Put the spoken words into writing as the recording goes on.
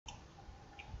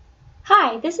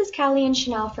Hi, this is Callie and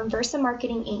Chanel from Versa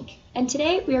Marketing Inc. And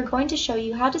today we are going to show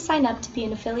you how to sign up to be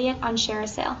an affiliate on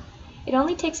ShareASale. It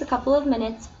only takes a couple of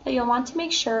minutes, but you'll want to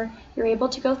make sure you're able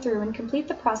to go through and complete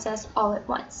the process all at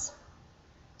once.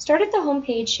 Start at the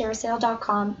homepage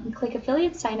ShareASale.com and click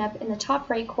Affiliate Sign Up in the top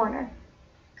right corner.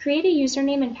 Create a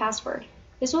username and password.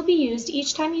 This will be used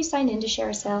each time you sign in to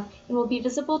ShareASale and will be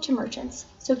visible to merchants,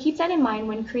 so keep that in mind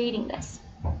when creating this.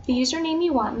 The username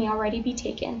you want may already be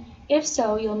taken. If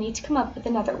so, you'll need to come up with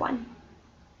another one.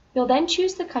 You'll then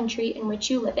choose the country in which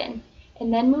you live in,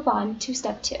 and then move on to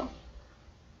step 2.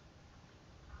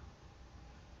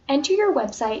 Enter your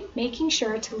website, making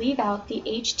sure to leave out the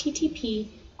http://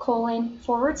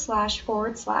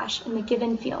 in the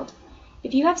given field.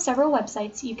 If you have several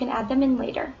websites, you can add them in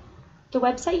later. The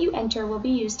website you enter will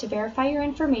be used to verify your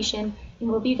information and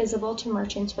will be visible to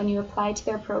merchants when you apply to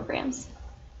their programs.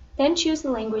 Then choose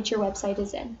the language your website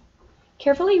is in.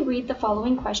 Carefully read the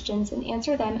following questions and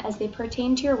answer them as they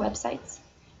pertain to your websites.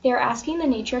 They are asking the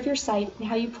nature of your site and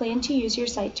how you plan to use your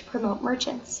site to promote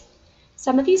merchants.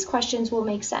 Some of these questions will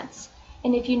make sense,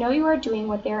 and if you know you are doing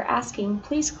what they are asking,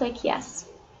 please click Yes.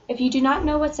 If you do not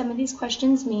know what some of these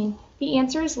questions mean, the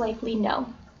answer is likely no.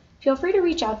 Feel free to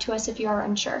reach out to us if you are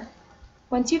unsure.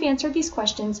 Once you've answered these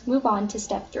questions, move on to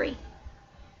step 3.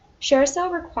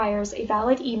 ShareASale requires a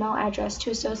valid email address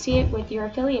to associate with your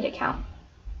affiliate account.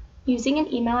 Using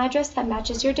an email address that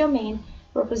matches your domain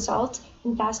will result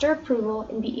in faster approval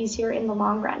and be easier in the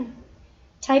long run.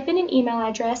 Type in an email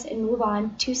address and move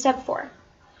on to step 4.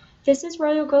 This is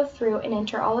where you'll go through and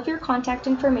enter all of your contact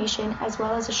information as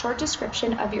well as a short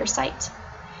description of your site.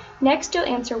 Next, you'll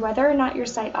answer whether or not your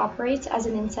site operates as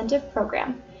an incentive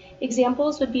program.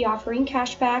 Examples would be offering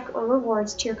cashback or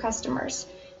rewards to your customers.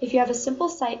 If you have a simple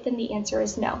site, then the answer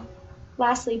is no.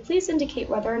 Lastly, please indicate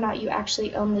whether or not you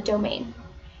actually own the domain.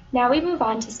 Now we move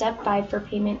on to step 5 for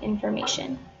payment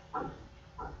information.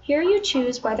 Here you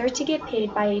choose whether to get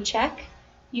paid by a check,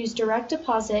 use direct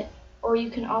deposit, or you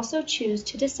can also choose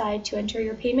to decide to enter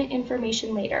your payment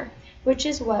information later, which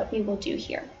is what we will do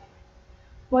here.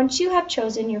 Once you have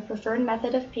chosen your preferred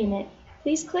method of payment,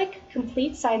 please click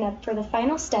Complete Sign Up for the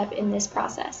final step in this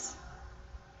process.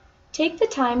 Take the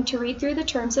time to read through the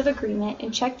terms of agreement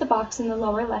and check the box in the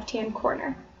lower left-hand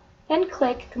corner. Then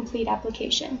click Complete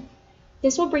Application.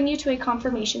 This will bring you to a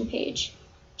confirmation page.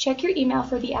 Check your email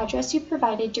for the address you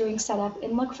provided during setup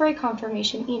and look for a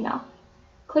confirmation email.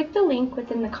 Click the link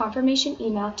within the confirmation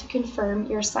email to confirm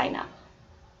your sign-up.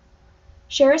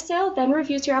 ShareASale then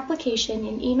reviews your application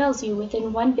and emails you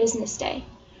within 1 business day.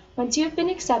 Once you have been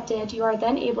accepted, you are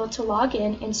then able to log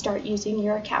in and start using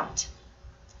your account.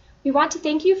 We want to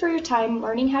thank you for your time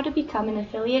learning how to become an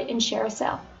affiliate in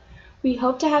ShareASale. We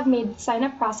hope to have made the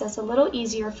sign-up process a little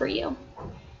easier for you.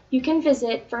 You can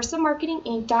visit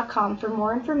versamarketinginc.com for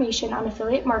more information on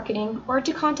affiliate marketing or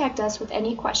to contact us with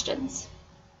any questions.